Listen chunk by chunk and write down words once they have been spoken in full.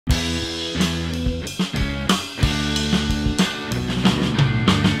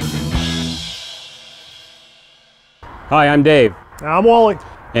Hi, I'm Dave. I'm Wally.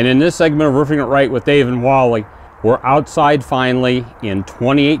 And in this segment of Roofing It Right with Dave and Wally, we're outside finally in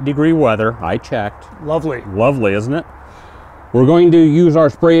 28-degree weather. I checked. Lovely. Lovely, isn't it? We're going to use our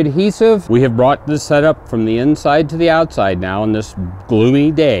spray adhesive. We have brought this setup from the inside to the outside now on this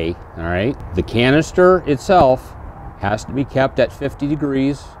gloomy day, all right? The canister itself has to be kept at 50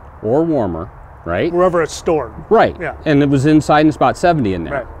 degrees or warmer, right? Wherever it's stored. Right. Yeah. And it was inside and it's about 70 in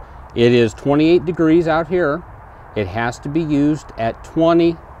there. Right. It is 28 degrees out here. It has to be used at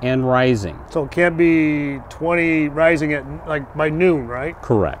 20 and rising. So it can't be 20 rising at like by noon, right?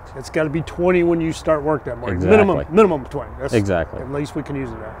 Correct. It's got to be 20 when you start work that morning. Exactly. Minimum 20. That's exactly. At least we can use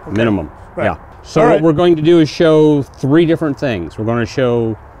it at. Okay. Minimum. Right. Yeah. So what we're going to do is show three different things. We're going to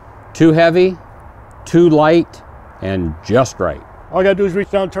show too heavy, too light, and just right. All I got to do is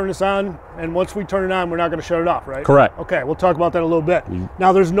reach down, turn this on, and once we turn it on, we're not going to shut it off, right? Correct. Okay, we'll talk about that in a little bit.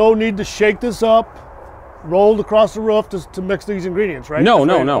 Now, there's no need to shake this up, rolled across the roof to mix these ingredients, right? No,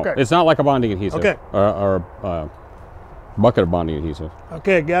 That's no. Okay. It's not like a bonding adhesive. Okay. Or bucket of bonding adhesive.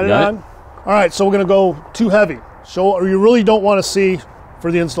 Okay, got it on? All right, so we're going to go too heavy. So you really don't want to see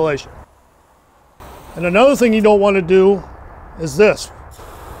for the installation. And another thing you don't want to do is this.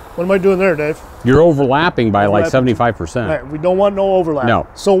 What am I doing there, Dave? You're overlapping by like 75%. Right, we don't want no overlap. No.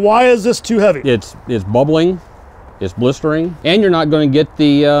 So why is this too heavy? It's bubbling, it's blistering, and you're not going to get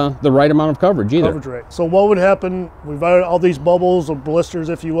the right amount of coverage either. Coverage rate. So what would happen, we've got all these bubbles or blisters,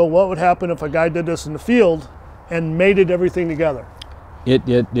 if you will, what would happen if a guy did this in the field and mated everything together? It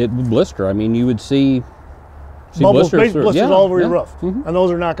would blister. I mean, you would see bubbles, blisters all over your roof. Mm-hmm. And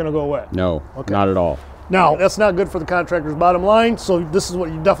those are not going to go away. No, not at all. Now, that's not good for the contractor's bottom line, so this is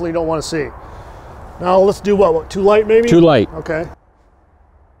what you definitely don't want to see. Now, let's do what? Too light, maybe? Too light. Okay.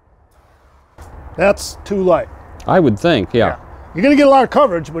 That's too light. I would think, yeah. You're going to get a lot of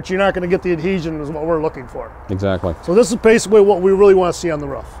coverage, but you're not going to get the adhesion is what we're looking for. Exactly. So this is basically what we really want to see on the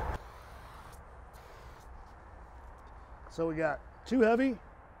roof. So we got too heavy,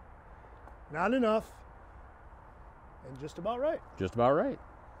 not enough, and just about right. Just about right.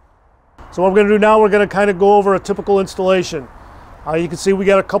 So what we're going to do now, we're going to kind of go over a typical installation. You can see we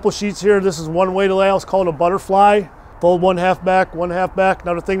got a couple sheets here. This is one way to lay out. It's called a butterfly. Fold one half back, one half back.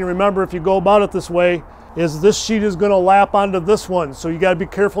 Another thing to remember if you go about it this way is this sheet is going to lap onto this one. So you got to be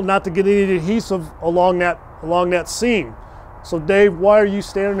careful not to get any adhesive along that seam. So Dave, why are you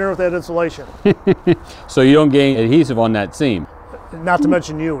standing there with that insulation? So you don't get any adhesive on that seam. Not to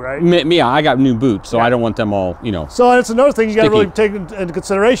mention you, right? Me, I got new boots, so I don't want them all, you know. So that's another thing you got to really sticky. take into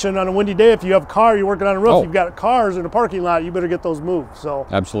consideration on a windy day. If you have a car, you're working on a roof, you've got cars in a parking lot, you better get those moved. So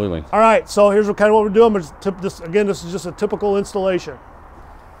absolutely. All right, so here's what we're doing. This is just a typical installation.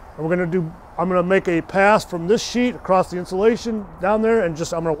 And I'm going to make a pass from this sheet across the insulation down there, and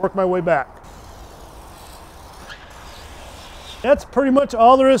I'm going to work my way back. That's pretty much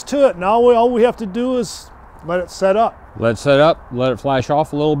all there is to it. Now all we have to do is let it set up. Let it set up, let it flash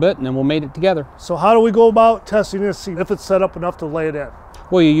off a little bit, and then we'll mate it together. So how do we go about testing this, see if it's set up enough to lay it in?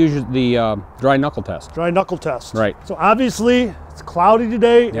 Well, you use the dry knuckle test. Dry knuckle test. Right. So obviously, it's cloudy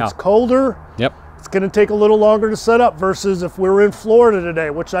today, it's colder. Yep. It's going to take a little longer to set up versus if we were in Florida today,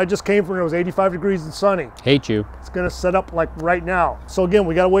 which I just came from, it was 85 degrees and sunny. Hate you. It's going to set up like right now. So again,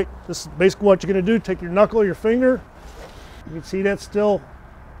 we got to wait. This is basically what you're going to do. Take your knuckle, your finger. You can see that's still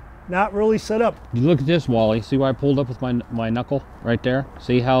not really set up. You look at this, Wally. See why I pulled up with my knuckle right there?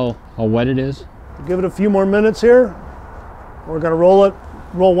 See how wet it is? Give it a few more minutes here. We're going to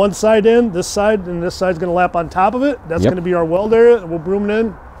roll one side in, this side, and this side's going to lap on top of it. That's going to be our weld area. We'll broom it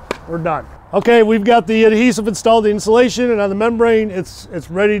in. We're done. Okay, we've got the adhesive installed, the insulation, and on the membrane, it's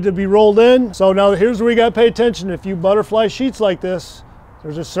ready to be rolled in. So now here's where you got to pay attention. If you butterfly sheets like this,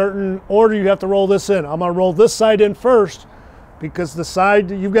 there's a certain order you have to roll this in. I'm going to roll this side in first because the side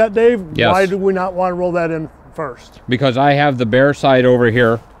that you've got, Dave, why do we not want to roll that in first? Because I have the bare side over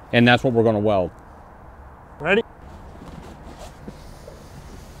here, and that's what we're going to weld. Ready?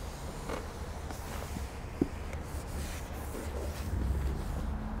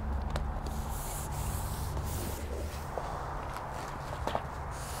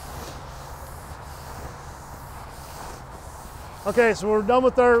 Okay, so we're done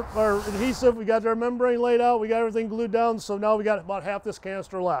with our adhesive. We got our membrane laid out. We got everything glued down. So now we got about half this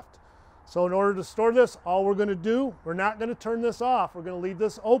canister left. So in order to store this, all we're going to do, we're not going to turn this off. We're going to leave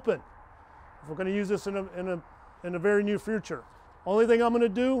this open. We're going to use this in a very near future. Only thing I'm going to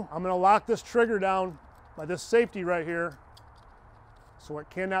do, I'm going to lock this trigger down by this safety right here, so it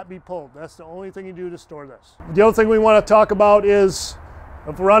cannot be pulled. That's the only thing you do to store this. The other thing we want to talk about is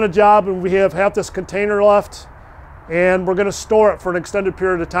if we're on a job and we have half this container left, and we're going to store it for an extended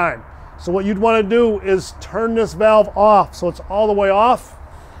period of time. So what you'd want to do is turn this valve off so it's all the way off.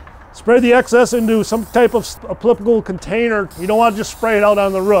 Spray the excess into some type of applicable container. You don't want to just spray it out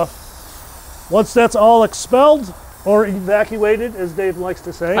on the roof. Once that's all expelled or evacuated, as Dave likes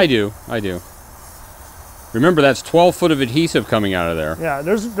to say. I do. Remember, that's 12 foot of adhesive coming out of there. Yeah,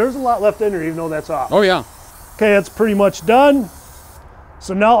 there's a lot left in there even though that's off. Oh yeah. Okay, that's pretty much done.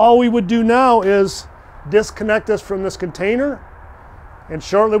 So now all we would do now is disconnect this from this container, and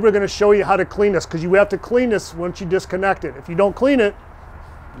shortly we're going to show you how to clean this, because you have to clean this once you disconnect it. If you don't clean it,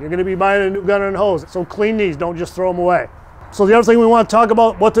 you're going to be buying a new gun and hose. So clean these, don't just throw them away. So the other thing we want to talk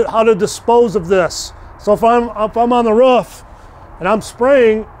about, how to dispose of this. So if I'm on the roof and I'm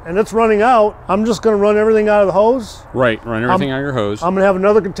spraying and it's running out, I'm just going to run everything out of the hose. Right, run everything out of your hose. I'm going to have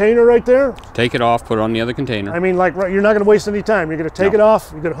another container right there. Take it off, put it on the other container. I mean, like, you're not going to waste any time. You're going to take it off,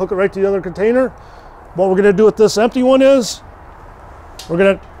 you're going to hook it right to the other container. What we're going to do with this empty one is, we're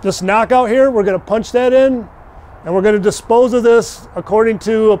going to, this knockout here, we're going to punch that in, and we're going to dispose of this according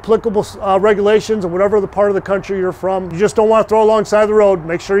to applicable regulations of whatever the part of the country you're from. You just don't want to throw alongside the road.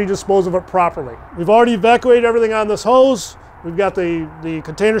 Make sure you dispose of it properly. We've already evacuated everything on this hose. We've got the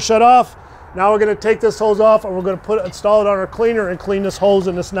container shut off. Now we're going to take this hose off and we're going to install it on our cleaner and clean this hose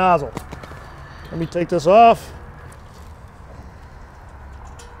and this nozzle. Let me take this off.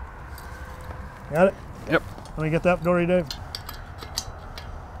 Got it? Yep. Let me get that door, Dave.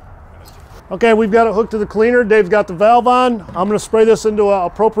 Okay, we've got it hooked to the cleaner. Dave's got the valve on. I'm going to spray this into an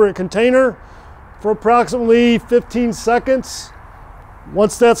appropriate container for approximately 15 seconds.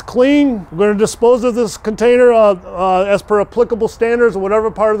 Once that's clean, we're going to dispose of this container as per applicable standards of whatever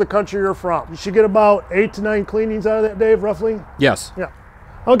part of the country you're from. You should get about 8 to 9 cleanings out of that, Dave, roughly? Yes. Yeah.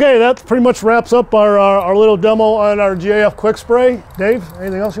 Okay, that pretty much wraps up our little demo on our GAF QuickSpray. Dave,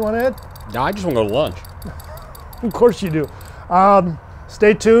 anything else you want to add? No, I just want to go to lunch. Of course you do.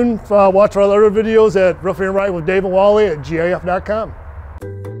 Stay tuned. Watch our other videos at Roofing and Right with Dave and Wally at GAF.com.